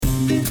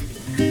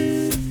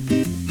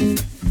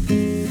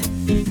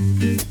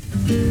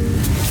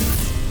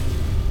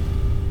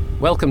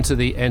Welcome to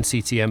the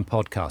NCTM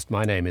podcast.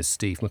 My name is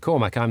Steve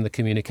McCormack. I'm the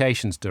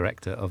Communications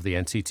Director of the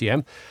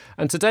NCTM.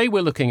 And today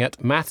we're looking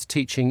at maths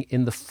teaching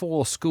in the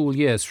 4 school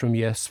years from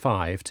Year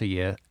 5 to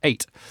Year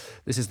 8.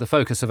 This is the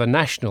focus of a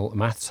national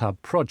Maths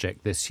Hub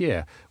project this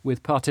year,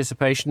 with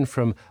participation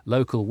from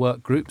local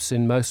work groups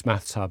in most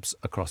Maths Hubs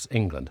across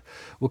England.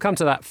 We'll come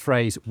to that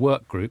phrase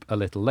work group a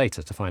little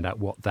later to find out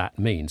what that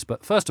means.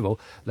 But first of all,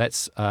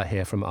 let's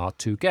hear from our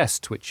 2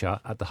 guests, which are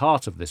at the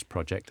heart of this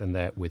project, and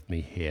they're with me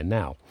here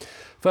now.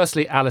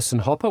 Firstly, Alison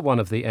Hopper, one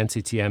of the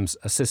NCTM's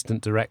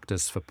Assistant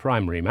Directors for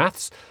Primary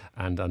Maths,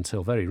 and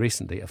until very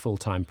recently a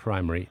full-time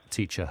primary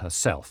teacher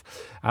herself.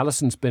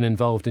 Alison's been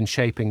involved in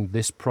shaping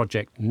this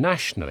project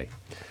nationally.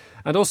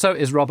 And also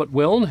is Robert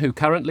Wilne, who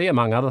currently,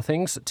 among other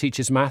things,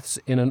 teaches maths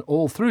in an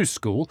all-through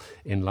school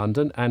in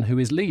London and who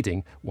is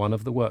leading one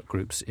of the work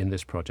groups in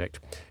this project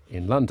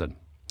in London.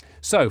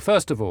 So,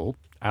 first of all,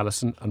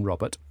 Alison and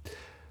Robert,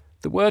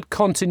 the word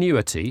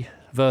continuity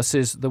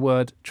versus the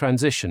word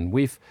transition.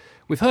 We've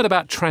heard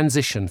about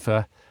transition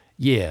for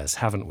years,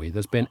 haven't we?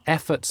 There's been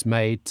efforts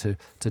made to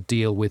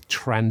deal with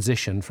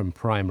transition from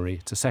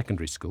primary to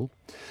secondary school.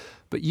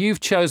 But you've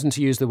chosen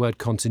to use the word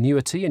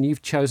continuity, and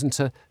you've chosen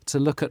to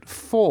look at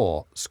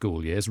 4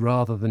 school years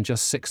rather than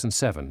just 6 and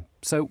 7.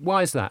 So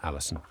why is that,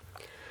 Alison?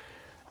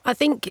 I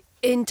think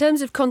in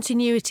terms of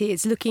continuity,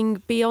 it's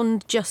looking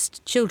beyond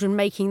just children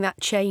making that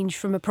change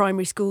from a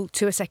primary school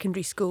to a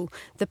secondary school.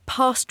 The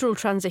pastoral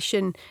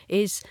transition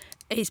is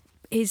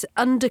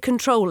under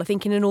control, I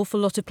think, in an awful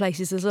lot of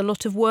places. There's a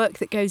lot of work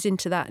that goes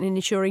into that and in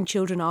ensuring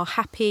children are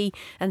happy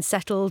and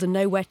settled and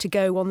know where to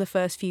go on the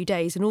first few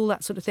days and all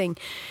that sort of thing.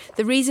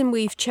 The reason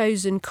we've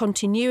chosen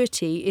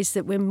continuity is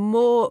that we're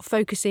more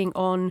focusing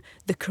on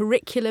the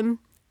curriculum,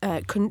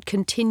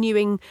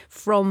 continuing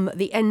from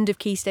the end of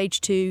Key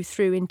Stage 2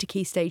 through into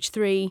Key Stage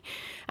 3,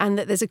 and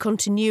that there's a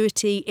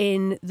continuity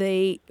in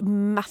the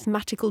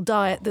mathematical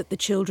diet that the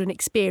children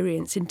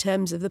experience in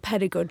terms of the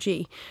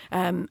pedagogy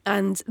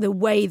and the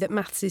way that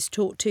maths is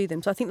taught to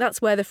them. So I think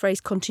that's where the phrase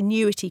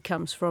continuity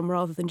comes from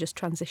rather than just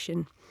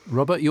transition.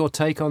 Robert, your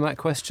take on that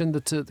question,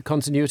 the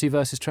continuity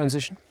versus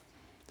transition?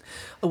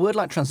 A word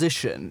like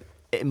transition,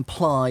 it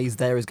implies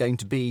there is going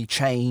to be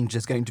change,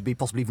 there's going to be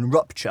possibly even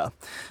rupture.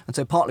 And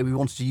so partly we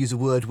wanted to use a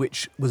word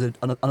which was an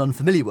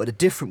unfamiliar word, a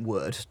different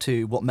word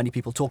to what many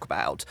people talk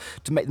about,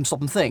 to make them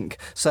stop and think.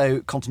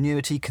 So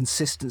continuity,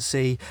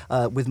 consistency,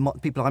 with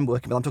people I'm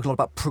working with, I'm talking a lot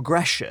about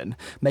progression,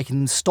 making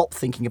them stop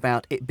thinking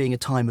about it being a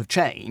time of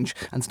change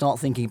and start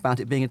thinking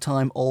about it being a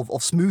time of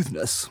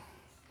smoothness.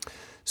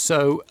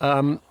 So,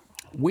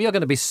 we are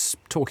going to be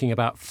talking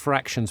about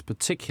fractions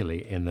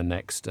particularly in the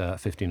next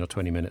 15 or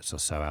 20 minutes or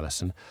so,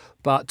 Alison.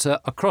 But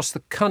across the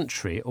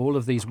country, all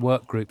of these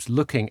work groups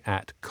looking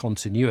at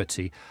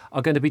continuity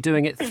are going to be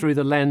doing it through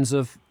the lens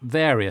of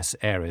various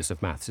areas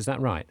of maths. Is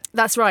that right?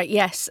 That's right,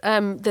 yes.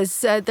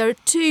 There are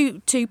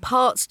two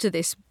parts to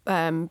this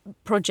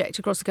project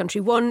across the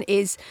country. One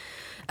is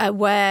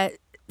where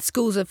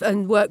schools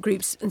and work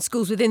groups and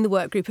schools within the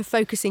work group are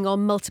focusing on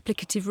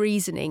multiplicative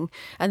reasoning,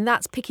 and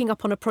that's picking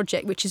up on a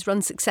project which has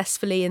run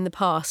successfully in the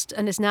past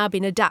and has now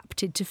been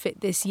adapted to fit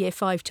this Year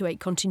 5 to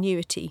 8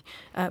 continuity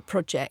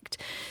project.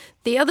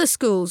 The other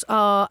schools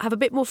have a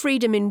bit more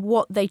freedom in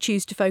what they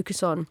choose to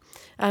focus on.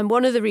 And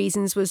one of the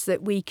reasons was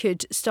that we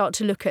could start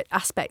to look at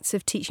aspects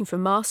of teaching for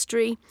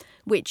mastery,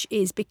 which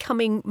is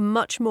becoming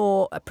much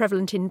more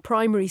prevalent in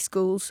primary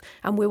schools,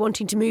 and we're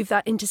wanting to move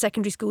that into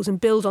secondary schools and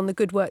build on the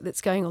good work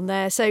that's going on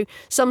there. So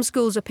some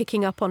schools are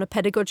picking up on a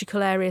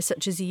pedagogical area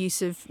such as the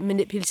use of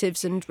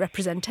manipulatives and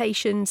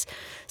representations.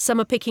 Some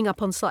are picking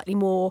up on slightly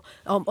more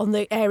on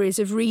the areas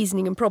of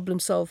reasoning and problem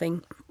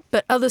solving.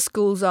 But other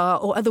schools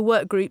or other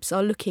work groups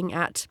are looking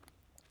at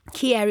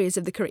key areas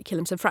of the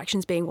curriculum, so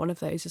fractions being one of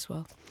those as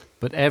well.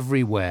 But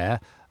everywhere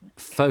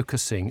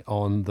focusing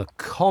on the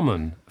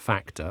common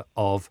factor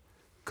of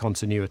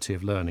continuity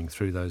of learning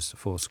through those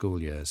 4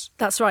 school years.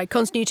 That's right,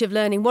 continuity of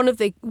learning. One of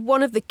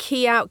the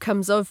key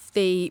outcomes of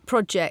the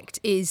project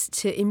is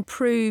to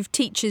improve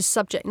teachers'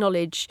 subject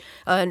knowledge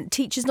and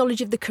teachers'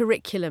 knowledge of the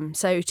curriculum.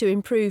 So to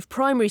improve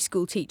primary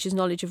school teachers'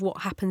 knowledge of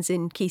what happens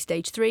in Key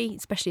Stage 3,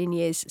 especially in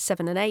years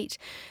 7 and 8,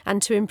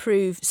 and to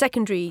improve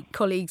secondary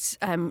colleagues'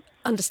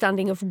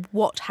 understanding of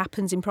what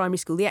happens in primary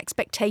school, the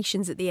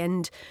expectations at the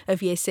end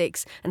of Year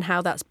 6 and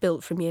how that's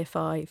built from Year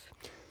 5.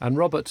 And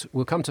Robert,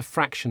 we'll come to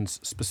fractions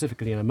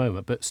specifically in a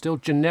moment, but still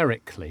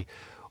generically,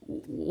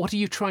 what are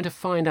you trying to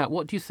find out?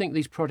 What do you think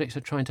these projects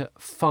are trying to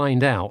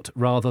find out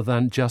rather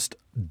than just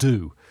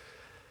do?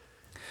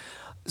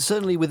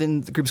 Certainly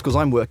within the group of schools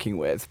I'm working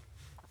with,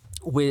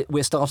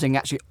 we're starting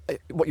actually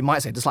what you might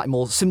say at a slightly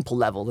more simple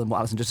level than what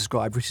Alison just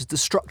described, which is the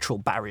structural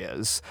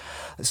barriers.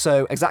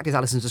 So exactly as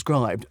Alison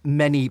described,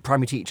 many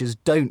primary teachers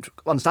don't,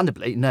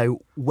 understandably,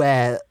 know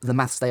where the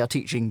maths they are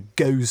teaching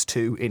goes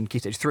to in Key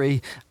Stage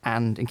 3,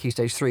 and in Key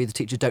Stage 3 the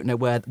teachers don't know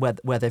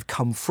where they've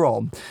come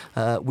from.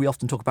 We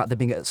often talk about there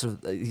being a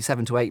sort of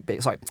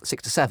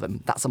 6 to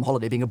 7, that summer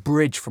holiday being a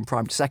bridge from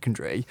primary to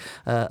secondary.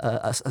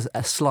 A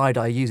slide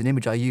I use, an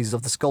image I use is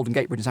of the Golden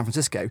Gate Bridge in San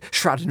Francisco,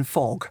 shrouded in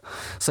fog.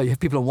 So you have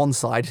people on one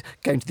side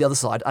going to the other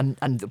side, and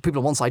the people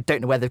on one side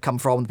don't know where they've come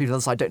from, and the people on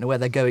the other side don't know where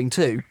they're going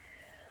to.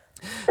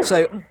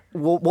 So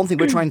one thing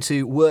we're trying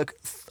to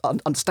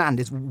understand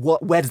is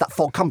where does that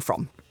fog come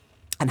from?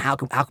 And how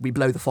can we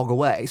blow the fog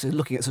away? So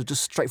looking at sort of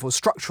just straightforward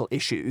structural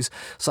issues,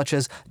 such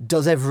as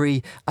does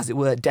every, as it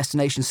were,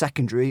 destination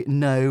secondary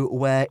know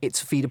where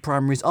its feeder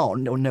primaries are, or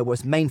know where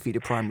its main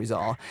feeder primaries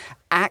are?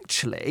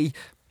 Actually,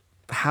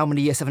 how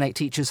many Year 7, 8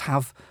 teachers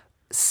have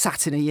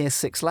sat in a Year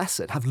 6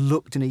 lesson, have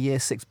looked in a Year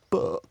 6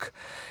 book?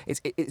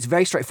 It's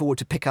very straightforward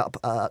to pick up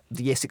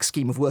the Year 6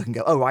 scheme of work and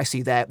go, oh, I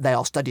see they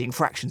are studying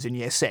fractions in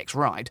Year 6,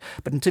 right?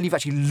 But until you've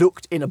actually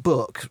looked in a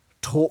book,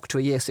 talk to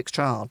a Year 6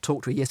 child,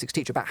 talk to a Year 6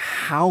 teacher about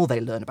how they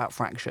learn about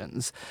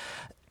fractions,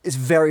 it's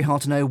very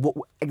hard to know what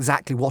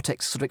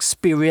sort of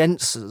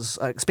experiences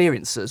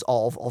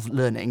of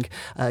learning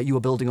you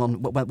are building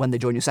on when they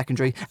join your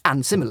secondary.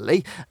 And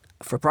similarly,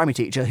 for a primary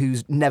teacher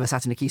who's never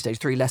sat in a Key Stage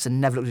 3 lesson,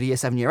 never looked at a Year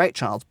 7, Year 8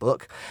 child's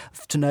book,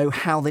 to know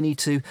how they need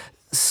to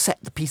set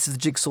the pieces of the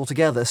jigsaw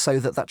together so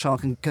that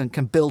child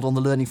can build on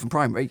the learning from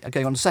primary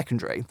going on to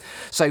secondary.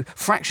 So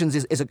fractions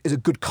is a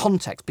good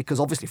context, because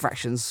obviously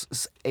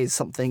fractions is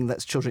something that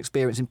children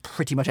experience in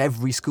pretty much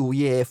every school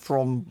year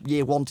from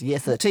Year 1 to Year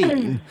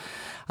 13.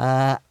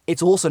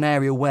 It's also an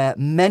area where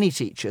many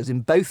teachers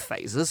in both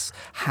phases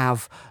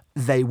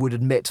they would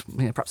admit,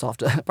 perhaps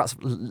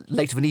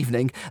late of an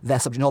evening, their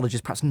subject knowledge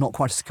is perhaps not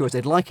quite as secure as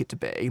they'd like it to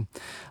be.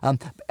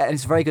 And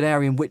it's a very good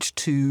area in which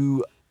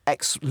to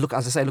look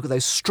at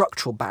those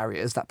structural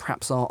barriers that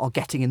perhaps are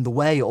getting in the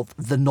way of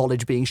the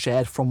knowledge being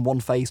shared from one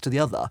phase to the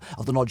other,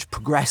 of the knowledge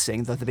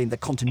progressing, there being the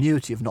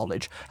continuity of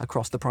knowledge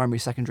across the primary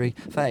secondary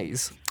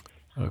phase.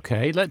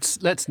 Okay,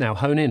 let's now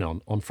hone in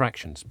on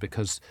fractions,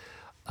 because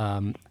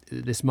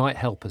this might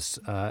help us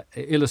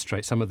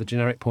illustrate some of the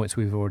generic points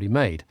we've already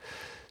made.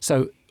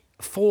 So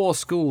 4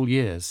 school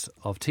years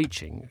of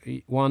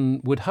teaching, one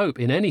would hope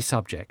in any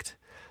subject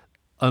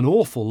an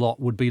awful lot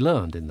would be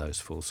learned in those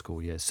 4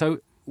 school years. So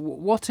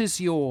what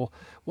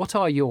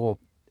are your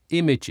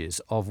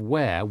images of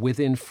where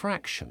within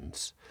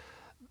fractions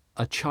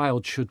a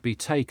child should be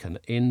taken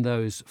in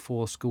those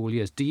 4 school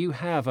years? Do you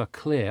have a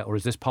clear, or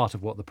is this part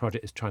of what the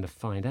project is trying to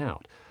find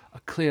out,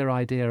 a clear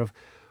idea of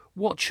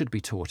what should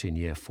be taught in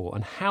Year 4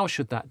 and how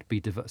should that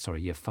be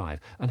Year 5,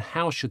 and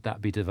how should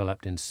that be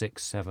developed in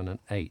 6, 7 and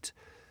 8?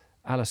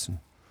 Alison.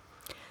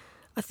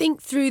 I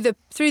think through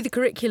the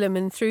curriculum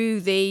and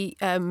through the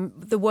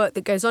work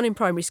that goes on in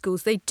primary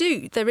schools,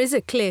 there is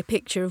a clear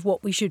picture of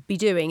what we should be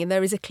doing, and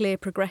there is a clear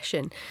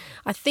progression.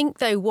 I think,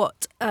 though,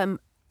 what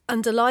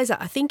underlies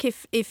that, I think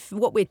if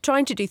what we're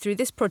trying to do through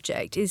this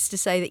project is to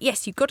say that,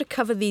 yes, you've got to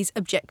cover these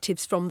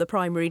objectives from the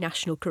primary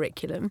national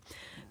curriculum,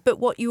 but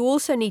what you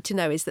also need to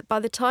know is that by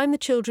the time the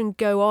children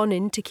go on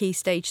into Key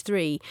Stage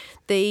 3,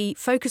 the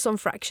focus on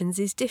fractions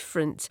is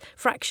different.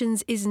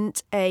 Fractions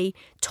isn't a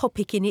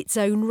topic in its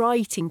own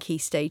right in Key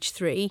Stage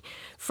 3.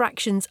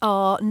 Fractions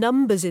are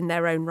numbers in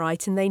their own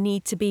right, and they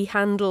need to be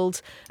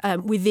handled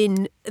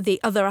within the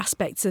other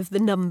aspects of the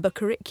number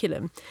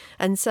curriculum.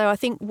 And so I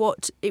think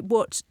what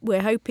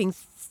we're hoping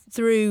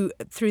through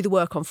the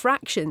work on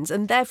fractions,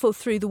 and therefore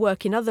through the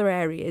work in other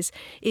areas,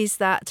 is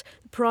that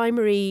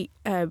primary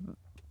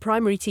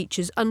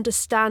teachers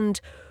understand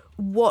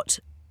what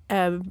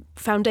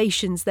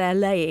foundations they're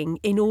laying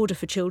in order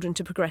for children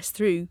to progress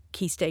through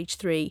Key Stage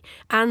 3,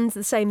 and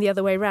the same the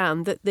other way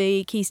around, that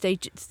the Key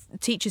Stage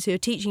teachers who are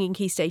teaching in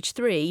Key Stage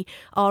 3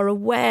 are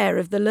aware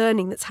of the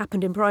learning that's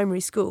happened in primary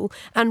school,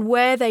 and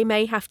where they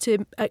may have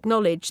to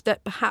acknowledge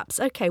that perhaps,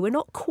 okay, we're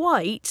not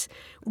quite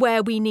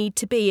where we need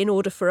to be in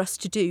order for us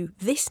to do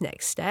this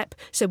next step,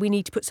 so we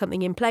need to put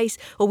something in place,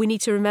 or we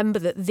need to remember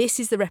that this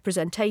is the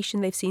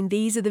representation they've seen,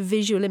 these are the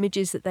visual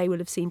images that they will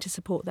have seen to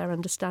support their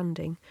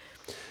understanding.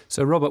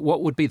 So, Robert,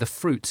 what would be the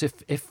fruits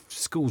if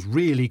schools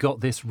really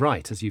got this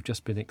right, as you've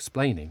just been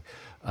explaining?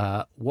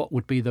 What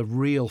would be the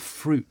real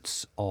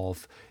fruits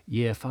of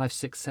Year 5,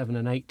 6, 7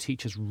 and 8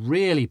 teachers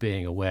really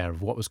being aware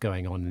of what was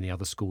going on in the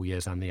other school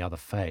years and the other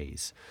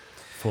phase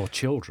for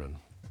children?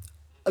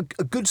 A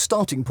good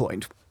starting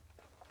point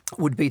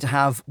would be to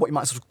have what you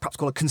might sort of perhaps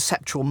call a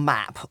conceptual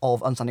map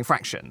of understanding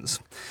fractions.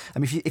 I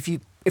mean, if we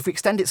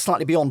extend it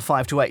slightly beyond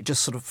 5 to 8,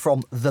 just sort of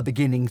from the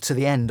beginning to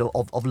the end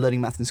of learning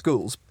math in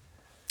schools,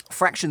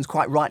 fractions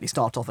quite rightly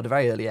start off at a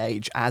very early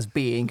age as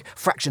being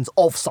fractions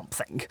of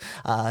something.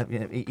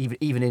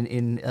 Even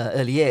in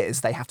early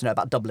years, they have to know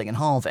about doubling and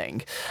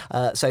halving.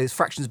 So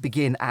fractions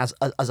begin as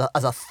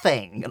a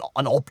thing,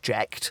 an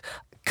object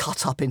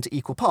cut up into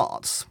equal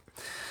parts.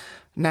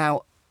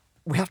 Now,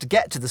 we have to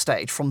get to the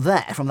stage from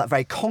that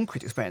very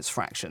concrete experience of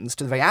fractions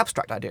to the very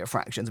abstract idea of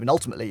fractions. I mean,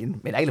 ultimately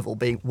in A-level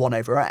being 1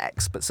 over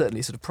x, but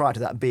certainly sort of prior to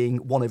that being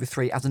 1 over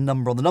 3 as a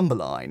number on the number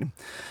line.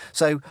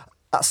 So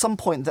at some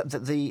point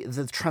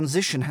the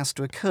transition has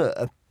to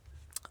occur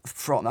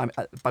from,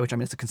 by which I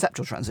mean it's a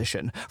conceptual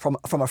transition, from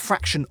a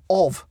fraction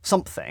of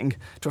something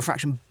to a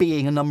fraction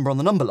being a number on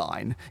the number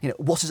line.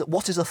 What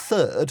is a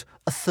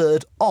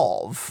third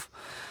of?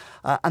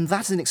 And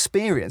that's an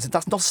experience.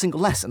 That's not a single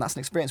lesson. That's an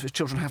experience which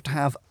children have to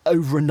have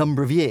over a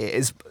number of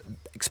years,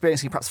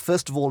 experiencing perhaps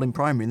first of all in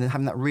primary and then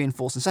having that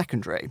reinforced in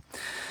secondary.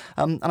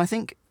 And I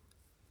think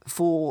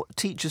for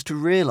teachers to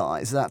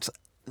realise that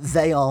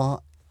they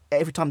are,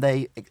 every time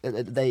they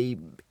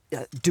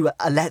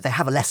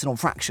have a lesson on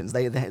fractions.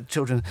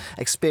 Children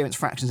experience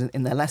fractions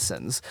in their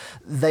lessons.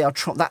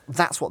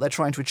 That's what they're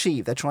trying to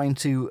achieve. They're trying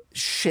to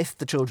shift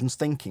the children's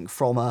thinking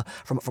from a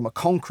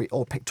concrete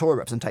or pictorial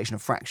representation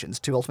of fractions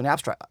to ultimately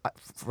abstract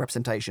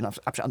representation,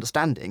 abstract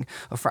understanding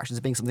of fractions as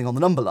being something on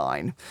the number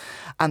line.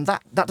 And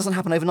that doesn't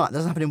happen overnight. It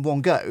doesn't happen in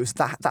one go.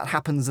 So that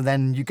happens, and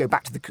then you go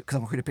back to the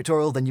concrete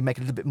pictorial. Then you make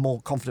it a little bit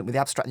more confident with the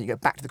abstract, and you go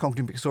back to the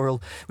concrete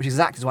pictorial, which is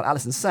exactly what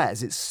Alison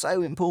says. It's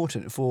so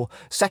important for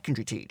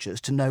secondary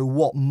teachers to know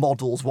what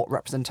models, what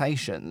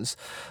representations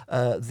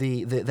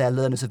their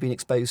learners have been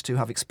exposed to,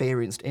 have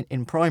experienced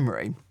in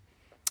primary.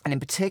 And in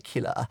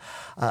particular,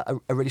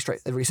 a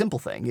really simple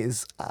thing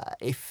is a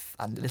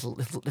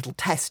little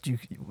test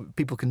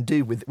people can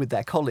do with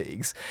their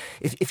colleagues.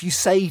 If you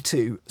say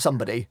to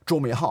somebody, draw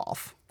me a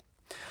half,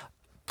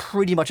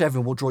 pretty much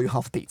everyone will draw you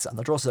half a pizza.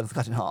 They'll draw a circle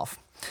cut in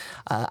half.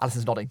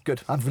 Alison's nodding.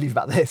 Good, I'm relieved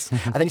about this.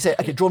 And then you say,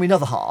 okay, draw me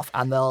another half,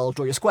 and they'll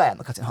draw you a square and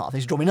they'll cut it in half. Then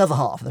you draw me another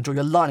half, and they'll draw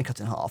you a line and cut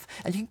it in half.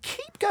 And you can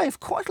keep going for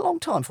quite a long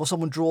time before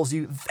someone draws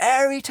you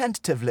very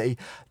tentatively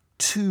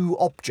 2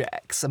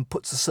 objects and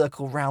puts a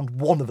circle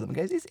around one of them and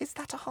goes, is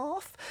that a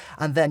half?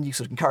 And then you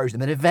sort of encourage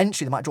them, and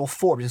eventually they might draw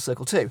 4 objects in a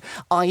circle too.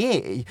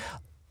 I.e.,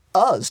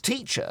 us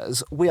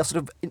teachers, we are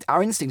sort of,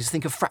 our instinct is to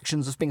think of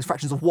fractions as being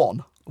fractions of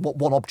one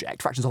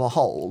object, fractions of a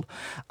whole,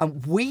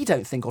 and we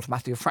don't think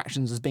automatically of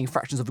fractions as being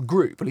fractions of a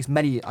group. At least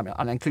many,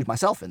 I include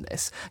myself in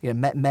this.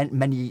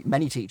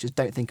 Many teachers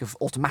don't think of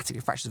automatically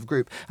fractions of a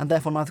group, and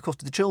therefore neither, of course,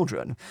 do the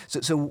children.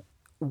 So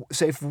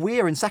if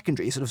we're in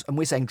secondary, and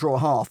we're saying draw a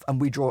half, and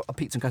we draw a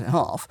pizza and cut it in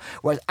half,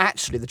 whereas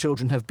actually the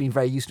children have been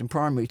very used in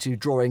primary to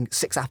drawing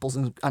 6 apples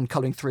and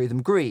colouring 3 of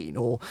them green,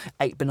 or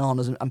 8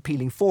 bananas and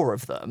peeling 4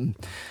 of them.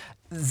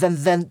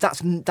 Then that's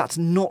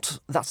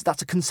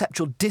a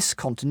conceptual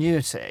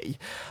discontinuity,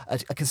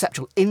 a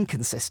conceptual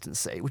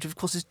inconsistency, which of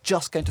course is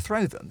just going to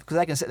throw them, because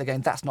they're going to sit there going,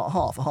 that's not a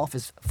half. A half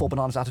is 4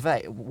 bananas out of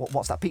 8.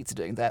 What's that pizza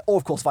doing there? Or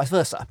of course vice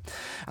versa.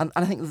 And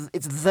I think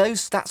it's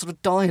that sort of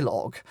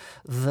dialogue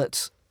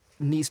that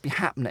needs to be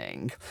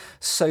happening,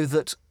 so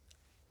that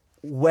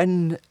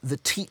when the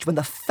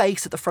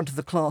face at the front of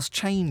the class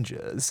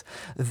changes,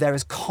 there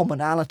is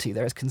commonality,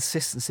 there is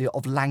consistency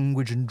of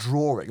language and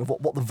drawing, of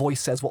what the voice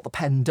says, what the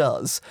pen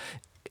does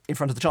in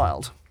front of the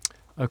child.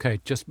 OK,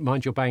 just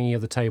mind your banging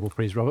of the table,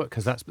 please, Robert,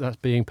 because that's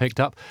being picked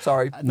up.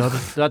 Sorry. No,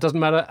 that doesn't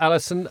matter.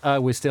 Alison,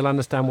 we still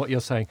understand what you're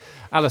saying.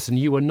 Alison,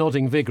 you were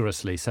nodding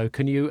vigorously, so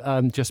can you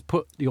just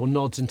put your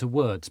nods into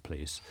words,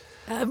 please?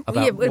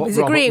 It was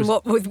agreeing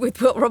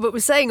with what Robert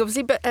was saying,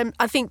 obviously, but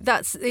I think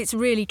it's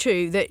really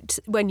true that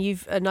when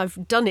and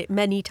I've done it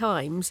many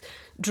times,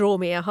 draw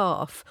me a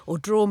half or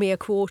draw me a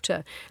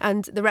quarter,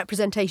 and the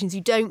representations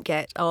you don't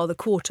get are the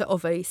quarter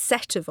of a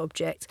set of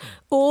objects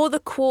or the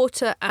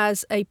quarter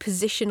as a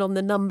position on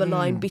the number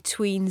line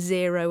between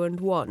 0 and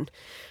 1.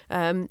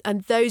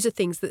 And those are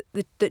things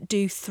that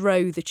do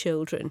throw the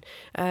children.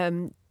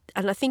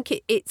 And I think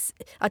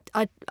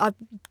I'm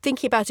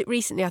thinking about it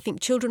recently. I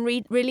think children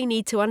really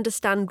need to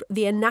understand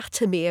the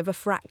anatomy of a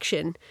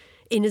fraction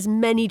in as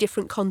many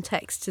different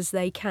contexts as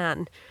they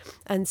can.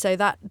 And so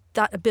that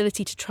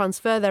ability to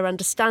transfer their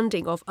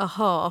understanding of a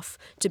half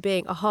to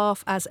being a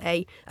half as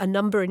a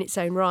number in its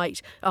own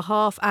right, a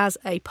half as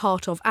a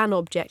part of an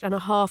object, and a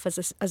half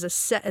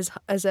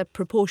as a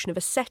proportion of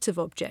a set of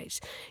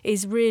objects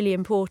is really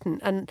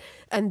important.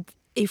 And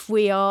if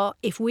we are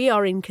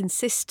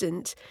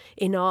inconsistent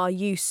in our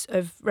use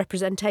of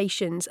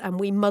representations and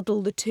we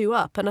muddle the two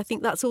up, and I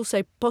think that's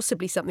also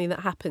possibly something that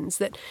happens,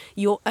 that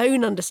your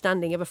own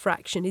understanding of a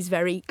fraction is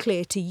very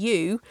clear to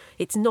you.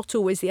 It's not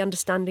always the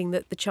understanding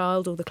that the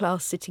child or the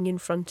class sitting in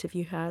front of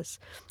you has.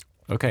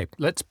 OK,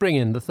 let's bring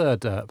in the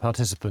third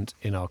participant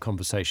in our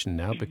conversation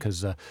now,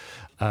 because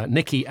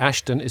Nikki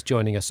Ashton is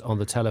joining us on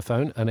the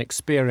telephone, an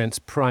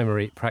experienced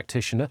primary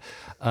practitioner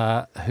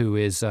who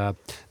is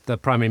the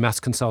primary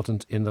maths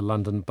consultant in the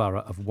London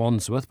Borough of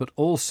Wandsworth, but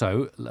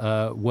also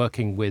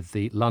working with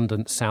the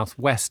London South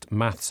West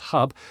Maths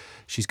Hub.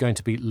 She's going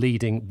to be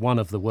leading one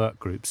of the work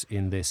groups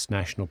in this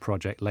national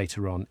project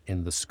later on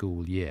in the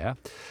school year.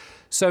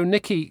 So,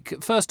 Nikki,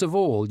 first of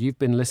all, you've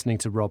been listening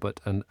to Robert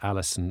and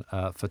Alison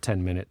for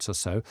 10 minutes or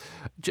so.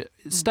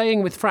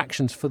 Staying with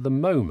fractions for the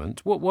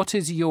moment, what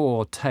is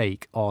your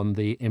take on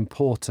the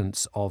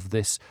importance of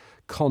this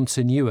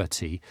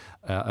continuity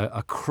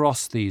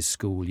across these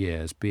school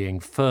years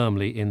being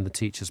firmly in the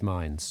teachers'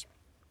 minds?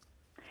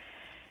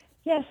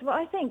 Yes, well,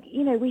 I think,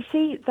 we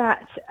see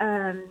that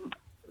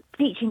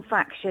teaching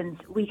fractions,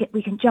 we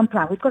can jump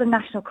around. We've got a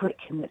national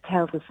curriculum that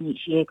tells us in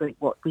each year group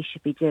what we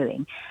should be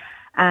doing.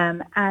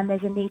 And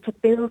there's a need to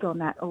build on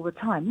that all the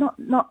time, not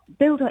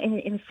build on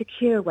in a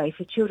secure way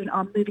so children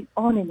are moving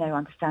on in their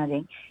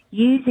understanding,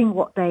 using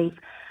what they've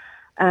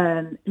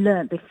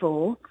learned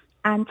before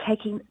and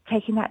taking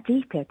that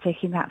deeper,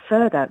 taking that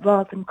further,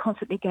 rather than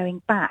constantly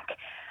going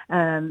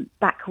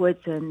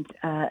backwards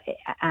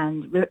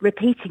and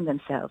repeating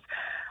themselves.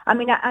 I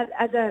mean,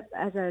 as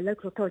a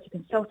local authority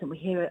consultant, we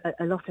hear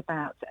a lot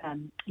about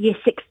Year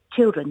 6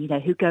 children,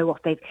 who go off.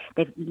 They've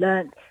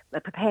learned, they're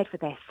prepared for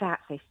their SATs.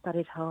 They've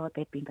studied hard.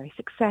 They've been very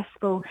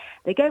successful.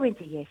 They go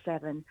into Year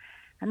 7,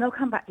 and they'll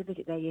come back to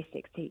visit their Year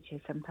 6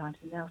 teachers sometimes,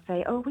 and they'll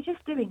say, "Oh, we're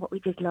just doing what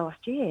we did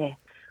last year.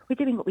 We're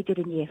doing what we did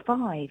in Year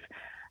 5.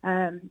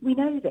 We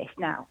know this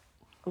now."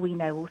 We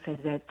know also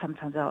that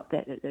sometimes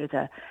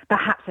there's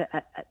perhaps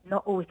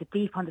not always a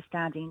deep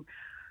understanding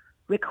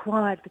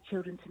required for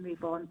children to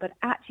move on, but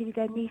actually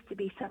there needs to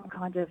be some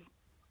kind of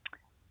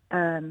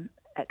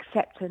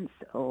acceptance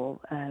or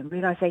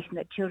realisation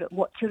that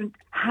what children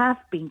have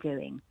been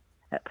doing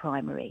at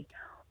primary,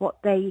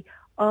 what they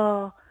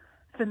are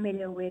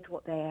familiar with,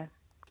 what they're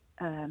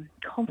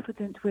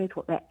confident with,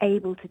 what they're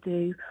able to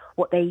do,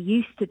 what they're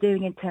used to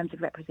doing in terms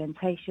of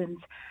representations,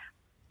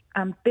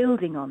 and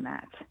building on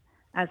that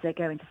as they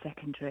go into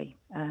secondary.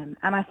 And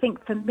I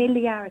think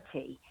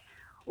familiarity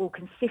or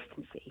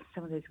consistency,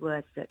 some of those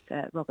words that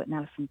Robert and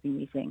Alison have been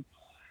using,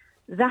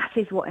 that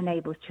is what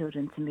enables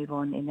children to move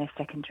on in their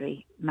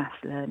secondary maths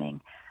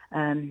learning.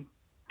 There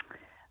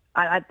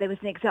was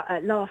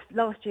an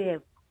last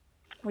year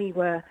we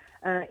were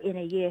in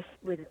a year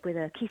with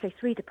a Key Stage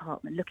 3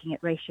 department looking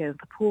at ratio and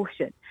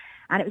proportion,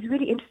 and it was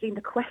really interesting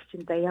the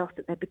questions they asked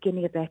at the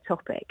beginning of their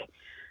topic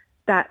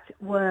that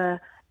were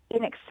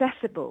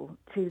inaccessible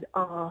to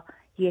our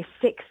Year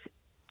 6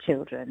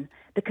 children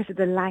because of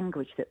the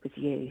language that was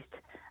used.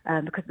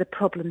 Because of the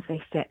problems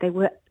they set. They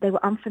were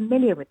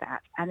unfamiliar with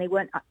that and they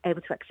weren't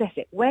able to access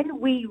it. When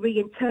we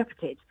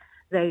reinterpreted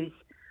those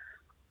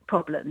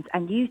problems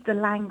and used the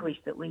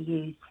language that we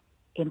used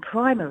in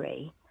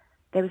primary,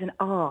 there was an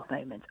ah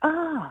moment.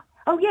 Oh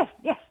yes,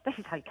 this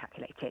is how you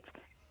calculate it.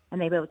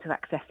 And they were able to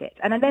access it.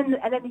 And then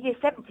the Year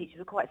 7 teachers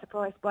were quite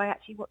surprised by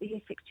actually what the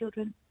Year 6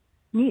 children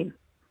knew.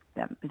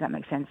 Does that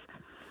make sense?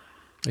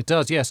 It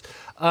does, yes.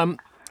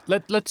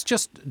 Let's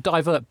just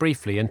divert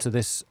briefly into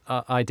this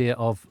idea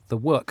of the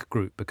work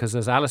group, because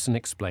as Alison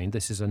explained,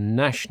 this is a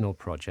national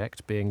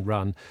project being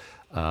run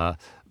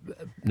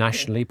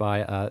nationally by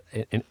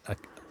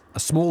a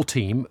small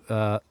team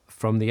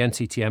from the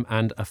NCTM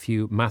and a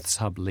few Maths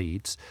Hub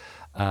leads.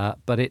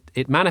 But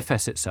it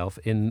manifests itself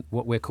in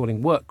what we're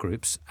calling work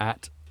groups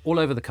all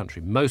over the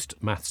country.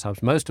 Most Maths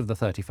Hubs, most of the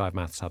 35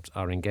 Maths Hubs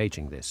are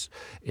engaging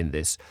in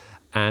this.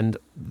 And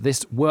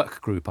this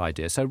work group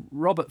idea. So,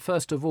 Robert,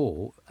 first of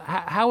all,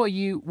 how are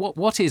you?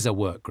 What is a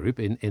work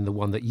group in the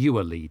one that you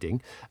are leading,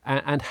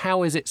 and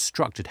how is it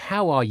structured?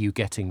 How are you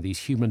getting these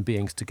human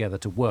beings together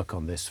to work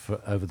on this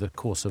over the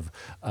course of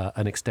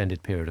an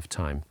extended period of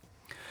time?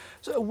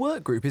 So, a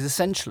work group is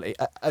essentially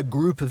a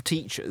group of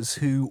teachers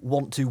who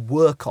want to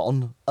work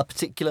on a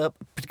particular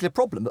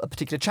problem, a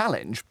particular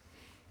challenge.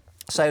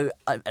 So,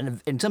 and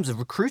in terms of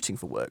recruiting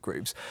for work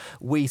groups,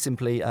 we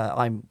simply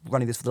I'm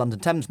running this for the London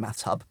Thames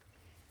Maths Hub.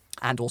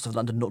 And also the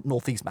London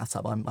North East Maths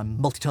Hub. I'm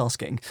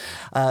multitasking.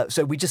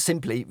 So we just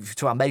simply,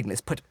 to our mailing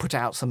list, put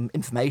out some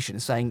information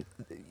saying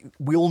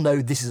we all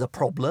know this is a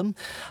problem.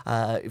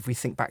 If we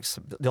think back to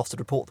the Ofsted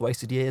report, The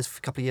Wasted Years,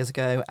 a couple of years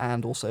ago,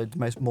 and also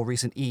the more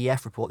recent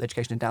EEF report, the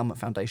Education Endowment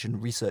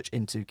Foundation research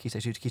into Key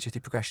Stage 2 to Key Stage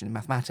 3 progression in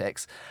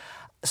mathematics.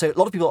 So a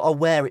lot of people are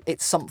aware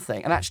it's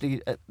something. And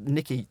actually,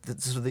 Nikki,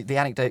 the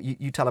anecdote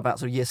you tell about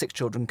sort of Year 6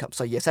 children,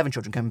 so Year 7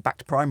 children coming back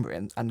to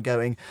primary and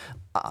going,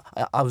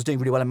 I was doing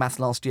really well in maths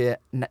last year,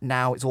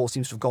 now it all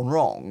seems to have gone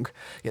wrong.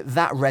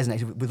 That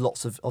resonated with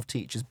lots of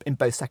teachers in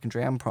both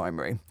secondary and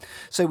primary.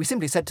 So we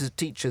simply said to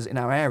teachers in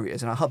our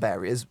areas, in our hub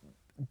areas,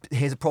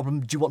 here's a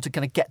problem, do you want to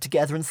kind of get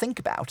together and think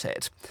about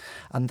it?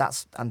 And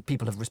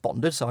people have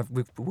responded. So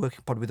we're working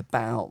probably with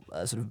about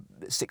sort of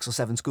 6 or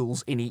 7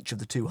 schools in each of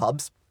the 2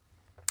 hubs.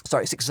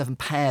 6 or 7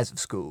 pairs of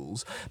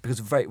schools, because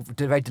very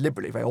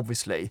deliberately, very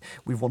obviously,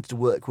 we've wanted to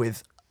work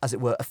with, as it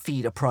were, a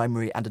feeder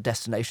primary and a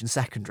destination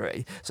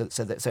secondary. So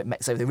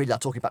they really are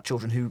talking about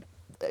children who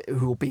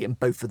will be in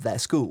both of their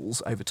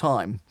schools over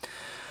time.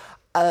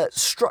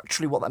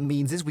 Structurally, what that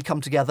means is we come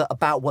together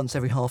about once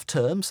every half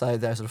term. So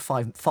there's sort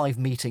of five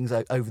meetings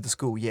over the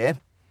school year.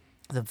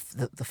 The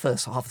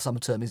first half of the summer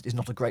term is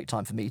not a great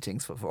time for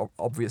meetings for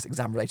obvious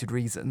exam-related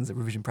reasons,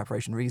 revision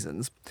preparation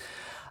reasons.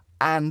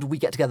 And we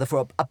get together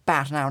for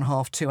about an hour and a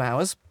half, 2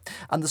 hours.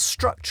 And the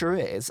structure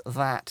is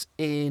that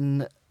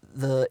in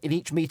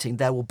each meeting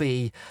there will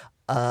be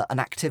an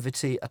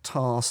activity, a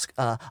task,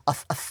 a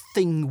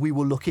thing we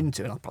will look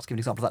into, and I'll perhaps give an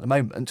example of that in a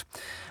moment.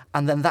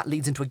 And then that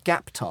leads into a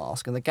gap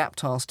task, and the gap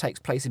task takes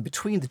place in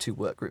between the two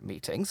workgroup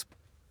meetings.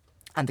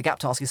 And the gap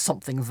task is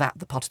something that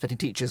the participating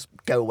teachers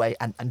go away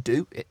and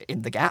do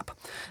in the gap.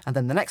 And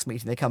then the next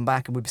meeting they come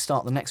back and we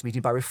start the next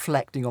meeting by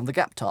reflecting on the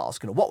gap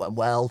task. What went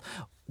well,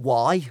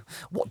 why,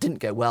 what didn't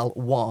go well,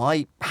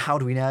 why, how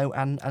do we know,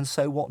 and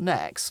so what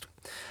next?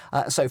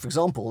 So, for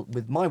example,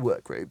 with my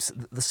work groups,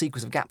 the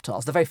sequence of gap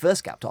tasks, the very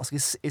first gap task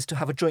is to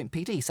have a joint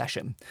PD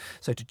session.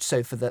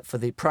 So for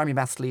the primary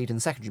maths lead and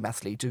the secondary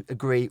maths lead to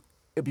agree,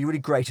 it'd be really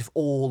great if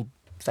all,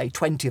 say,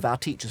 20 of our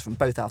teachers from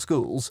both our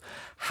schools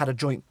had a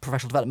joint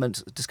professional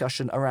development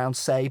discussion around,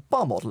 say,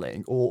 bar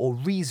modelling or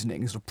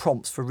reasoning, sort of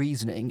prompts for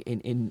reasoning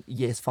in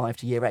years 5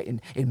 to year 8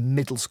 in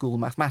middle school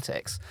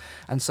mathematics.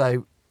 And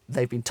so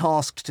they've been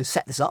tasked to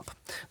set this up.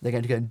 They're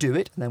going to go and do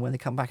it. And then when they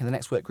come back in the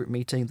next work group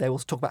meeting, they will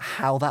talk about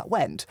how that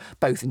went,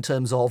 both in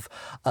terms of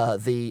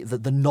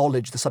the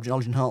knowledge, the subject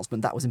knowledge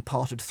enhancement that was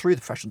imparted through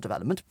the professional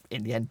development.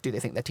 In the end, do they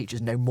think their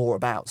teachers know more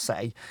about,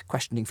 say,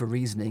 questioning for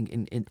reasoning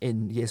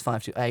in years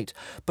 5 to 8,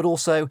 but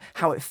also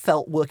how it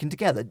felt working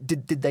together.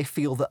 Did they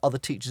feel that other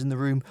teachers in the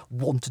room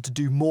wanted to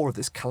do more of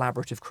this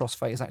collaborative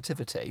cross-phase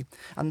activity?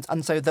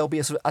 And so there'll be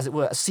a sort of, as it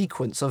were, a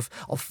sequence of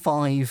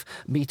 5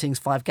 meetings,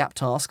 5 gap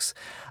tasks,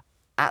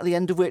 at the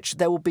end of which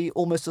there will be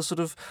almost a sort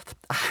of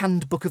a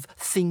handbook of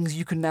things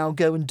you can now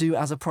go and do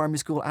as a primary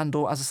school and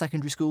or as a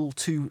secondary school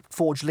to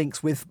forge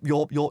links with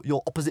your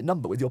opposite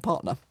number, with your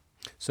partner.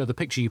 So the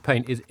picture you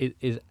paint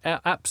is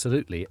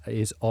absolutely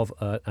of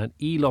an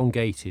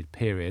elongated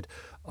period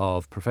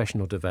of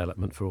professional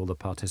development for all the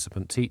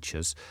participant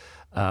teachers,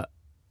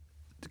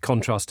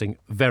 contrasting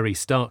very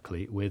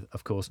starkly with,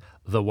 of course,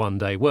 the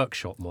one-day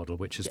workshop model,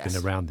 which has been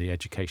around the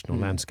educational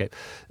landscape.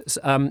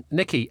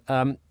 Nikki,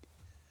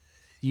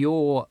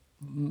 your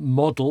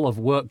model of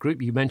work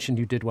group, you mentioned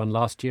you did one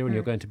last year and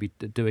you're going to be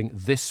doing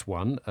this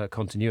one,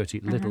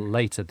 continuity, a little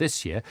later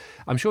this year.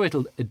 I'm sure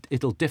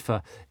it'll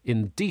differ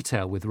in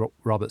detail with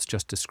Robert's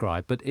just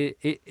described, but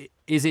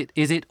is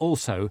it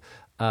also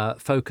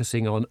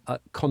focusing on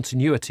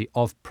continuity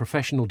of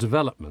professional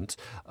development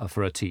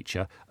for a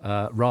teacher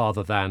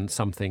rather than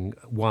something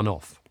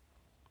one-off?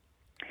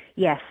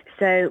 Yes,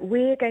 so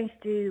we're going to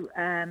do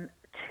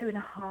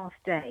 2.5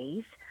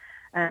 days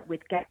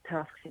with gap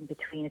tasks in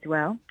between as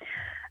well.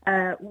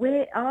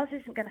 Ours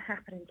isn't going to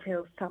happen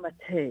until summer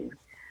 2.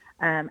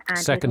 And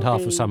second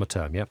half of summer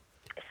term, yeah.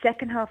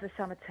 Second half of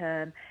summer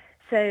term.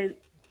 So,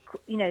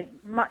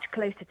 much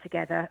closer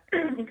together.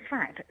 In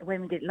fact,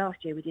 when we did it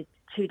last year, we did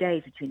 2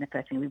 days between the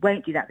first meeting. We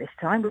won't do that this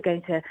time. We're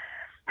going to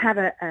have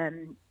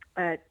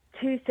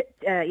 2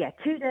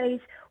 days,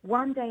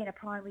 1 day in a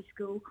primary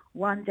school,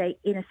 1 day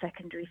in a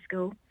secondary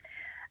school.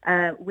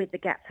 With the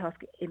gap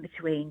task in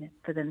between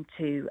for them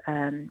to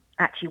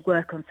actually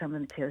work on some of the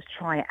materials,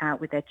 try it out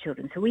with their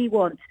children. So we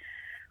want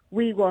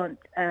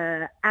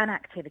an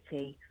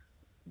activity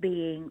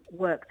being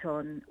worked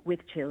on with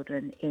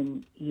children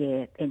in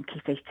Key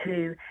Stage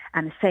 2,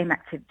 and the same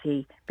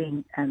activity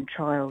being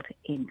trialled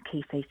in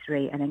Key Stage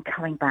 3, and then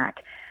coming back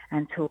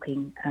and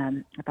talking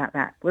about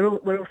that.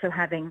 We're also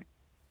having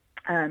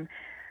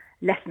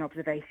lesson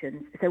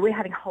observations. So we're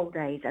having whole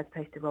days as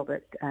opposed to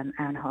Robert's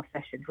hour-and-a-half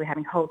sessions. We're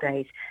having whole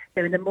days.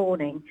 So in the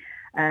morning,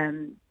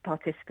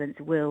 participants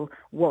will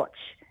watch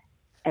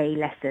a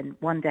lesson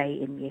one day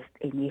in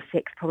year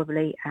 6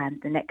 probably, and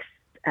the next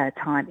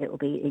time it will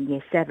be in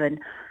year 7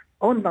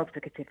 on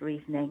multiplicative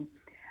reasoning,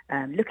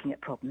 looking at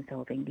problem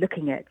solving,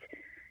 looking at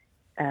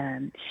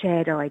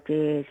shared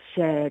ideas,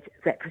 shared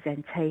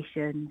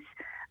representations,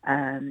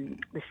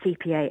 the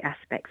CPA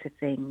aspects of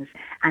things,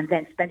 and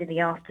then spending the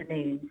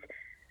afternoons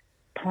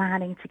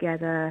planning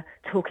together,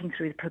 talking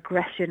through the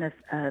progression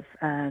of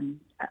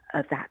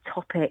that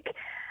topic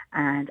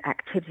and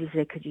activities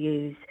they could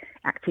use,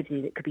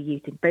 activities that could be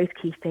used in both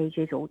key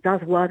stages, or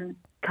does one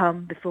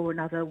come before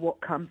another,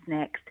 what comes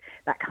next,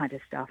 that kind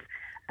of stuff.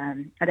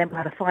 And then we'll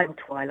have a final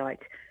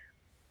twilight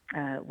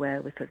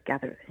where we sort of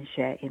gather and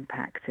share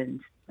impact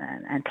and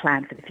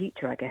plan for the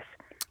future, I guess.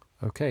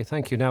 Okay,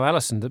 thank you. Now,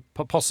 Alison,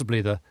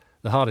 possibly the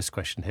hardest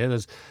question here.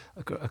 There's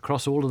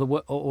across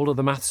all of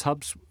the maths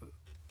hubs,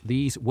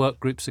 these work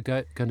groups are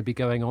going to be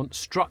going on.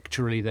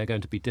 Structurally, they're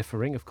going to be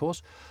differing, of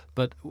course,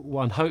 but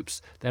one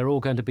hopes they're all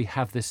going to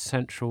have this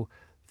central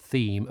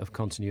theme of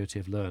continuity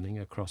of learning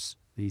across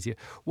these years.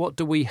 What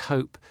do we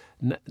hope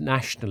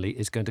nationally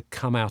is going to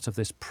come out of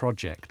this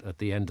project at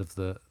the end of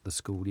the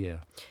school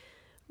year?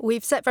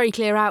 We've set very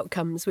clear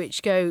outcomes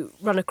which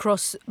run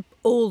across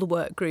all the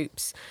work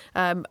groups.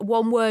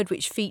 One word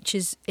which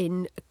features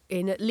in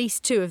at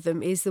least 2 of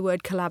them is the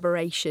word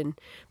collaboration,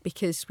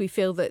 because we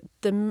feel that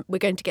we're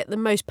going to get the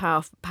most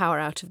power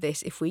out of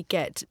this if we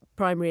get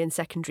primary and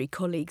secondary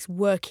colleagues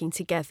working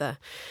together.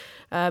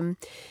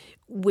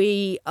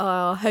 We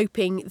are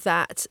hoping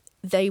that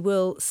they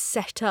will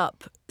set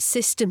up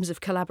systems of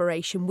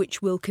collaboration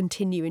which will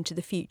continue into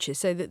the future,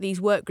 so that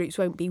these work groups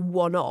won't be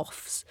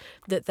one-offs,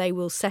 that they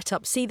will set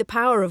up, see the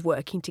power of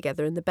working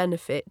together and the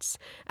benefits,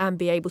 and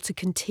be able to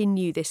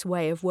continue this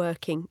way of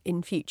working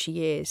in future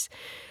years.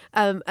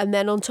 And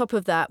then on top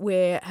of that,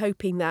 we're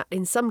hoping that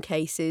in some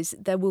cases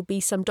there will be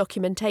some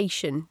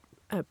documentation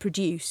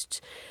produced.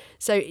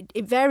 So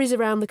it varies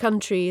around the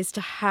country as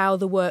to how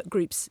the work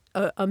groups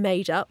are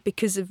made up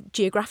because of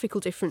geographical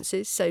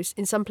differences. So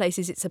in some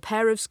places it's a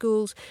pair of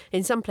schools,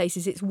 in some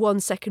places it's one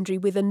secondary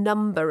with a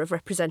number of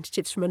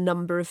representatives from a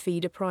number of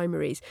feeder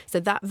primaries. So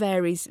that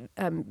varies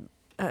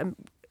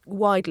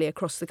widely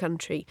across the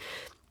country.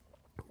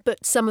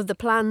 But some of the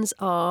plans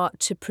are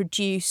to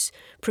produce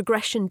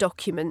progression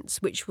documents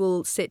which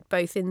will sit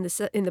both in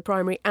the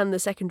primary and the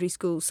secondary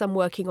schools, some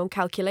working on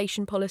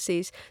calculation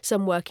policies,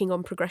 some working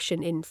on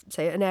progression in,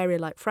 say, an area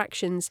like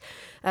fractions,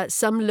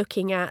 some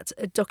looking at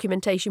a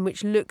documentation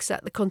which looks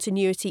at the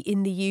continuity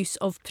in the use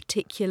of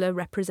particular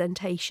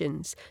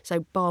representations.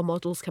 So bar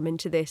models come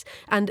into this.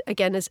 And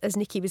again, as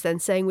Nikki was then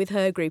saying with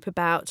her group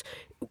about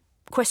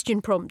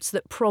question prompts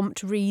that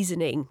prompt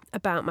reasoning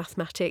about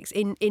mathematics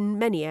in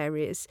many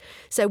areas.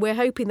 So we're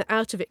hoping that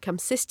out of it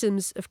comes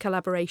systems of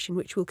collaboration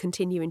which will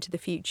continue into the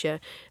future,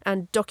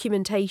 and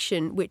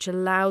documentation which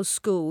allows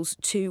schools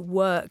to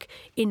work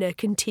in a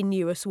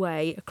continuous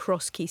way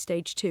across Key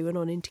Stage 2 and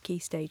on into Key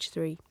Stage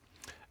 3.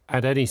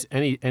 And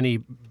any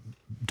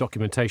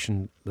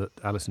documentation that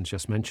Alison's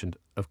just mentioned,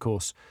 of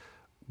course,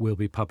 will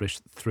be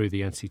published through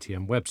the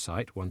NCTM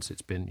website once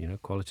it's been,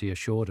 quality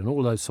assured, and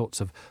all those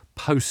sorts of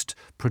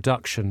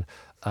post-production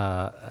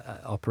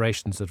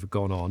operations that have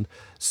gone on,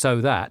 so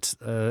that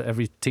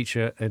every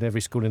teacher in every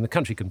school in the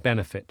country can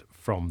benefit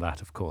from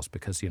that, of course,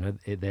 because,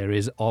 there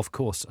is, of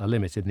course, a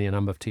limit in the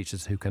number of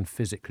teachers who can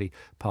physically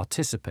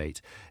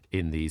participate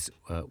in these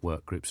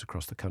work groups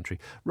across the country.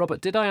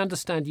 Robert, did I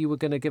understand you were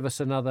going to give us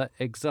another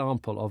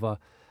example of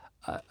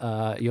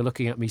you're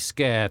looking at me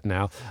scared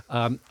now,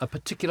 a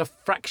particular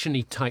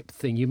fractiony type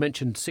thing? You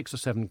mentioned 6 or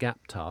 7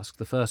 gap tasks,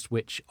 the first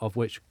of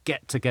which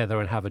get together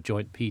and have a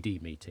joint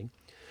PD meeting.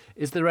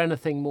 Is there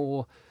anything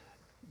more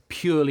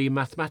purely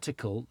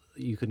mathematical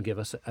you can give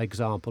us an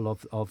example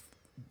of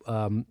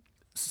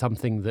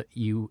something that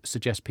you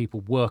suggest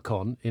people work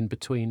on in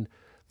between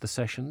the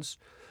sessions?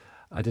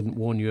 I didn't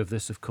warn you of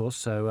this, of course,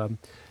 so...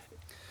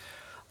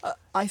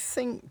 I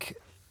think...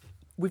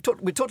 We've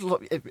talked a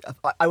lot.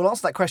 I will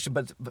answer that question,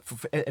 but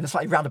in a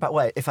slightly roundabout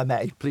way, if I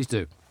may. Please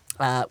do.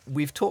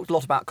 We've talked a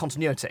lot about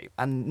continuity,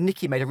 and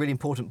Nikki made a really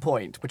important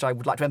point, which I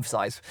would like to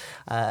emphasise,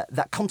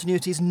 that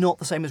continuity is not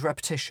the same as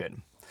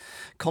repetition.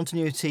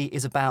 Continuity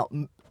is about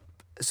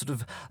sort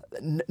of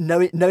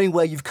knowing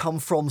where you've come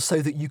from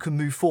so that you can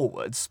move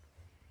forwards.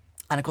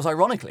 And of course,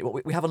 ironically,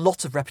 we have a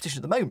lot of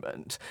repetition at the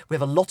moment. We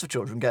have a lot of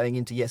children going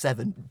into Year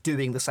 7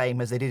 doing the same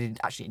as they did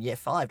in Year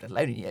 5, let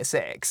alone in Year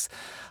 6.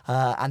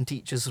 And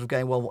teachers sort of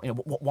going, well,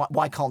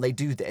 why can't they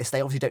do this? They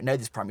obviously don't know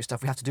this primary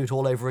stuff. We have to do it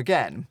all over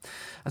again.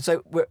 And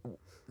so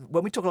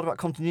when we talk a lot about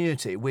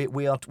continuity,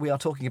 we are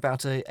talking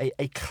about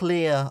a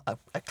clear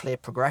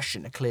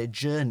progression, a clear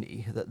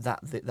journey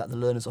that the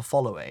learners are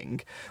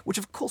following, which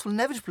of course will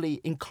inevitably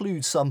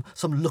include some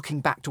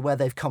looking back to where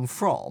they've come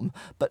from,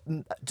 but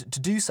to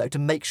do so to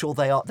make sure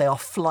they are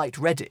flight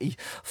ready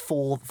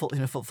for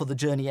the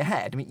journey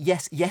ahead. I mean,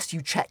 yes,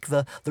 you check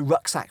the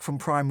rucksack from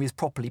primary is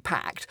properly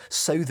packed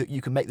so that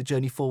you can make the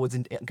journey forwards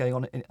in going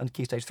on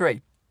Key Stage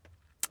 3.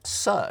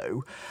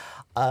 So.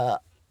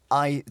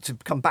 To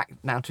come back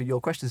now to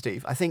your question,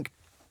 Steve, I think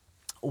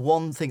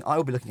one thing I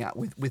will be looking at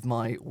with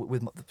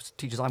the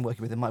teachers I'm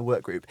working with in my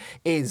work group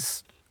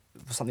is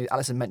something that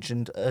Alison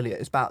mentioned earlier,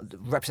 is about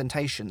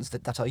representations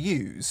that are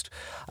used.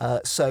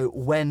 So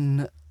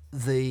when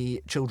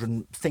the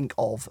children think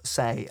of,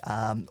 say,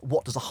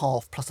 what does a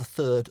half plus a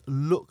third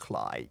look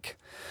like,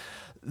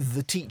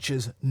 the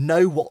teachers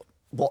know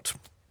what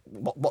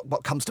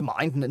comes to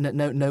mind,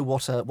 know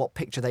what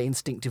picture they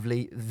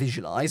instinctively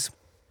visualise.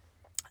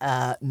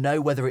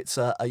 Know whether it's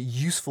a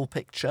useful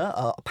picture,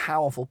 a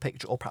powerful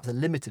picture, or perhaps a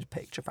limited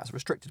picture, perhaps a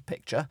restricted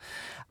picture,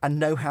 and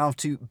know how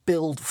to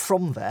build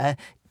from there.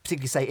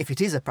 Particularly, say, if it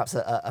is perhaps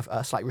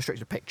a slightly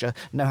restricted picture,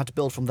 know how to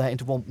build from there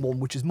into one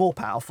which is more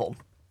powerful.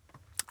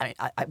 I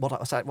mean,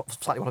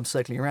 what I'm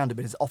circling around a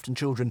bit is often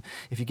children,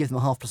 if you give them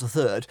a half plus a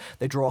third,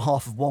 they draw a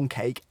half of one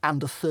cake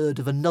and a third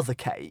of another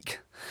cake,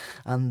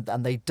 and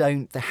they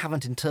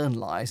haven't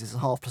internalised it's a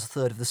half plus a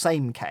third of the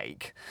same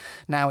cake.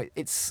 Now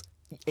it's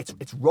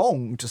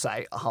wrong to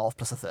say a half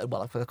plus a third.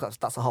 Well,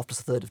 that's a half plus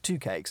a third of 2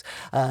 cakes.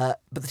 But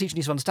the teacher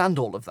needs to understand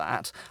all of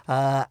that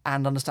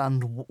and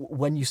understand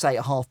when you say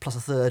a half plus a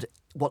third,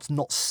 what's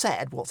not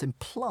said, what's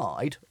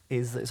implied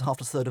is that it's a half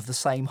plus a third of the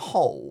same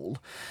whole.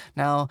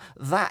 Now,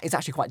 that is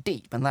actually quite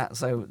deep, and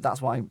that's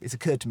why it's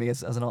occurred to me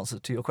as an answer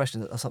to your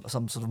question that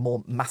some sort of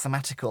more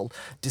mathematical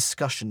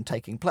discussion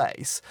taking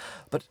place.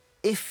 But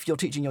if you're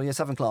teaching your Year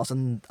 7 class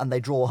and they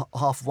draw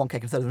half of one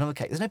cake and a third of another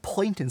cake, there's no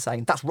point in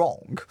saying that's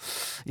wrong.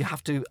 You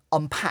have to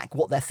unpack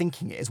what their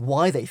thinking is,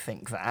 why they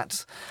think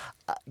that,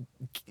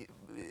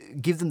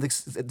 give them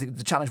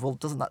the challenge. Well,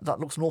 doesn't that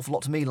looks an awful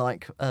lot to me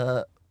like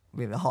a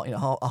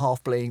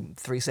half being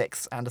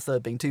 3/6 and a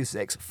third being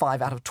 2/6,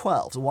 5 out of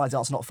 12. So why is the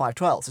answer not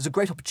 5/12? It's a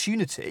great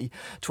opportunity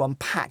to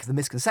unpack the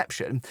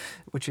misconception,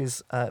 which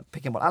is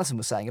picking up what Alison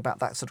was saying about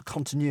that sort of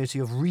continuity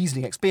of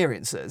reasoning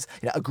experiences.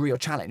 Agree or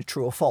challenge,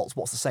 true or false,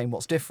 what's the same,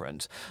 what's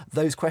different.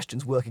 Those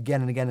questions work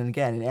again and again and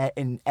again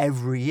in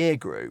every year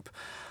group.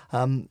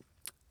 And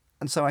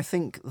so I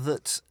think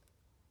that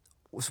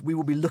we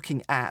will be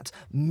looking at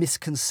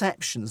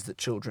misconceptions that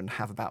children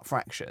have about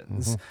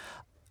fractions.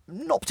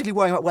 Not particularly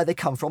worrying about where they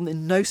come from.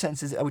 In no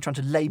sense are we trying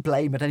to lay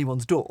blame at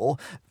anyone's door.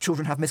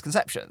 Children have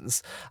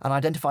misconceptions, and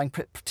identifying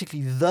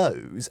particularly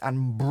those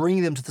and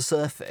bringing them to the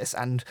surface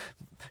and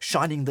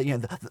shining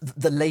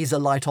the laser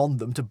light on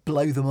them to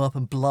blow them up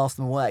and blast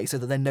them away so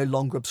that they're no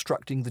longer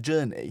obstructing the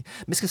journey.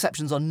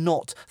 Misconceptions are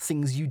not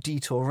things you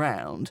detour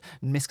around.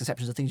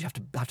 Misconceptions are things you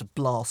have to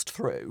blast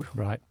through.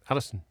 Right.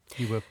 Alison,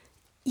 you were...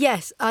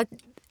 Yes,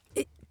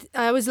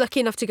 I was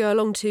lucky enough to go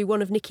along to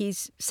one of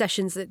Nikki's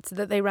sessions that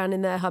they ran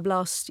in their hub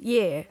last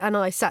year, and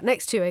I sat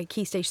next to a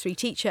Key Stage 3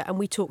 teacher and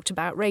we talked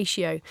about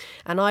ratio,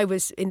 and I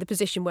was in the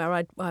position where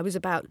I was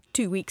about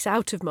 2 weeks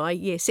out of my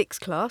Year 6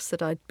 class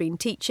that I'd been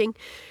teaching,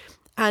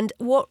 and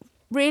what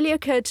really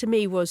occurred to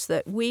me was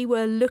that we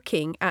were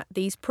looking at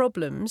these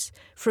problems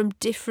from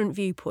different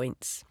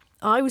viewpoints.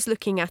 I was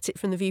looking at it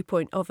from the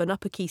viewpoint of an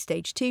upper Key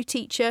Stage 2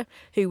 teacher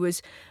who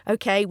was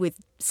okay with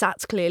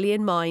SATs clearly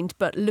in mind,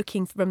 but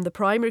looking from the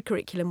primary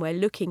curriculum, we're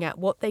looking at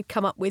what they'd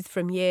come up with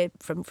from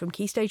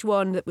Key Stage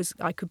 1 that was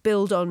I could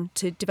build on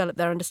to develop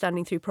their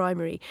understanding through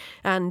primary.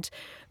 And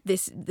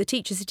the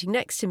teacher sitting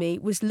next to me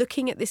was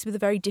looking at this with a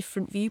very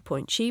different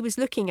viewpoint. She was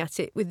looking at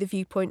it with the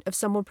viewpoint of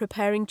someone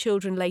preparing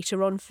children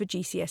later on for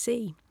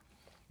GCSE.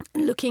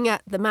 Looking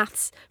at the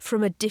maths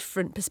from a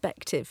different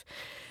perspective.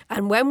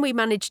 And when we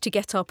managed to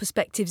get our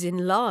perspectives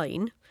in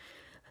line,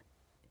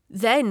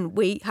 then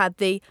we had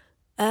the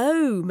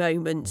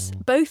moments,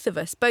 both of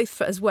us,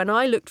 when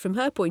I looked from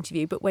her point of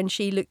view, but when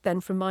she looked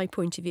then from my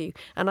point of view.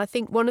 And I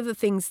think one of the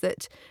things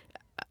that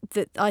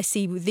I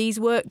see with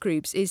these work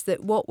groups is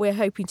that what we're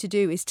hoping to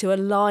do is to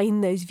align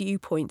those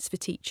viewpoints for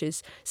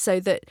teachers so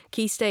that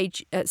Key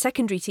Stage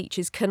secondary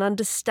teachers can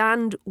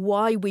understand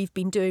why we've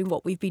been doing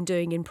what we've been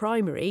doing in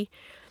primary,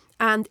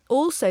 and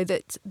also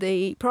that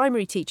the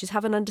primary teachers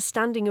have an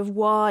understanding of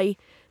why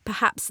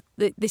perhaps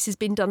this has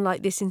been done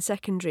like this in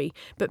secondary.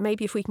 But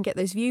maybe if we can get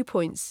those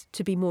viewpoints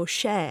to be more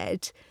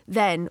shared,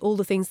 then all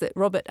the things that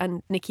Robert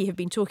and Nikki have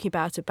been talking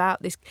about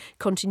this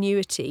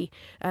continuity,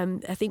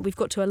 I think we've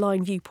got to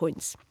align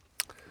viewpoints.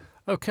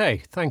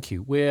 Okay, thank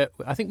you.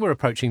 I think we're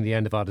approaching the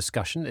end of our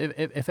discussion.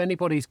 If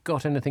anybody's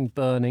got anything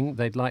burning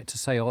they'd like to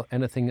say, or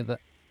anything that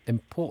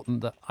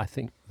important that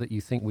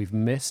you think we've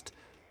missed,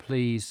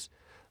 please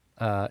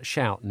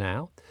shout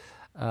now.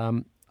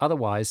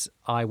 Otherwise,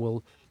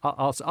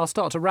 I'll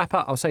start to wrap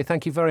up. I'll say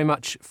thank you very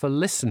much for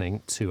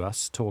listening to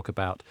us talk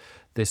about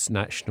this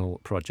national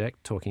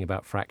project, talking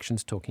about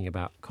fractions, talking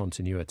about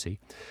continuity.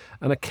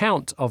 An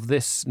account of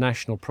this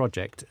national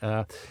project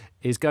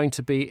is going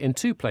to be in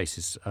two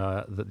places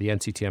that the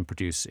NCTM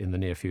produce in the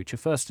near future.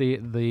 Firstly,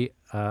 the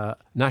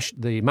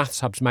Maths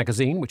Hubs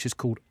magazine, which is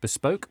called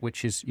Bespoke,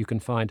 which is you can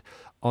find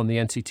on the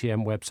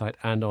NCTM website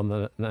and on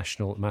the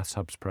National Maths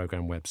Hubs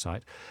programme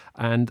website.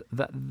 And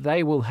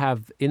they will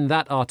have, in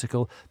that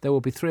article, there will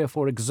be 3 or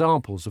 4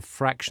 examples of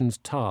fractions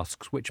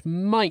tasks which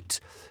might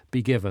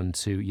be given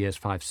to years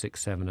 5,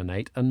 6, 7 and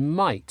 8 and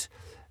might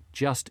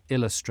just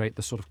illustrate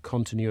the sort of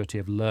continuity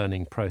of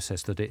learning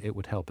process that it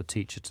would help a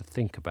teacher to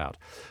think about.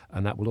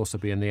 And that will also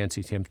be in the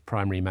NCTM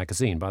primary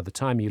magazine. By the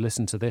time you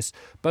listen to this,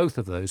 both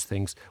of those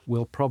things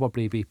will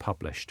probably be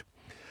published.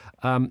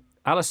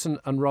 Alison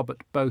and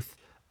Robert both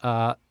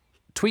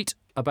tweet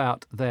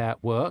about their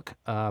work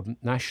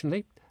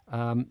nationally.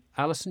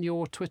 Alison,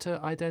 your Twitter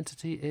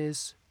identity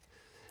is...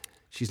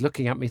 She's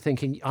looking at me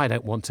thinking, I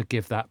don't want to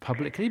give that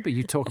publicly, but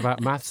you talk about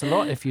maths a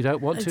lot. If you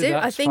don't want to,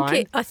 that's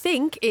fine. I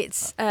think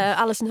it's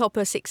Alison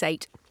Hopper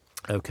 68.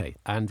 OK.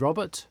 And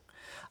Robert?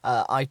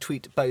 I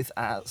tweet both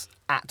as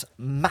at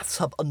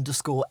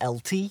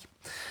mathshub_LT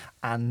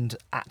and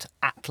at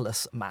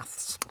Atlas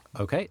Maths.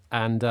 OK.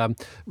 And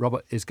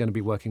Robert is going to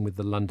be working with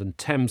the London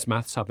Thames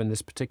Maths Hub in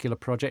this particular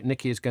project.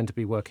 Nikki is going to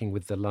be working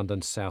with the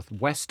London South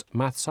West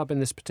Maths Hub in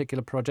this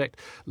particular project.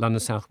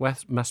 London South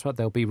West Maths Hub,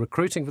 they'll be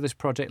recruiting for this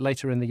project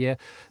later in the year.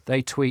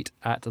 They tweet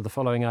at the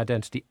following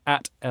identity,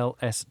 at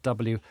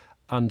LSW_hub.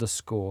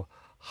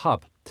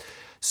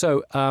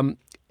 So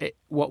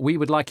what we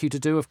would like you to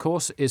do, of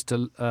course, is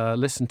to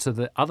listen to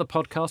the other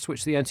podcasts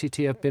which the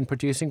NCT have been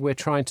producing. We're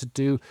trying to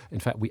do,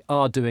 in fact, we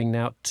are doing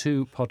now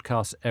 2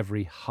 podcasts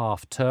every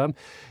half term.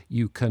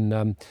 You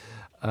can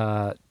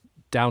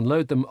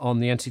download them on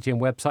the NCTM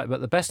website,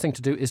 but the best thing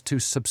to do is to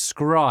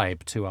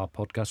subscribe to our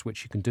podcast,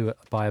 which you can do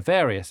by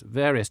various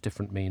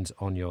different means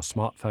on your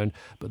smartphone.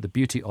 But the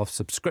beauty of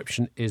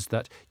subscription is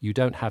that you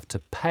don't have to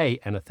pay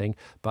anything,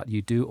 but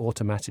you do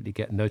automatically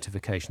get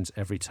notifications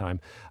every time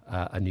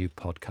a new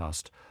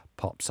podcast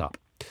pops up.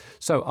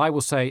 So I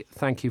will say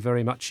thank you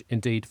very much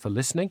indeed for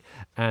listening,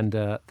 and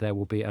there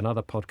will be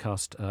another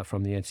podcast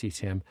from the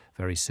NCTM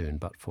very soon.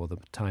 But for the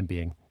time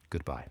being,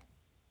 goodbye.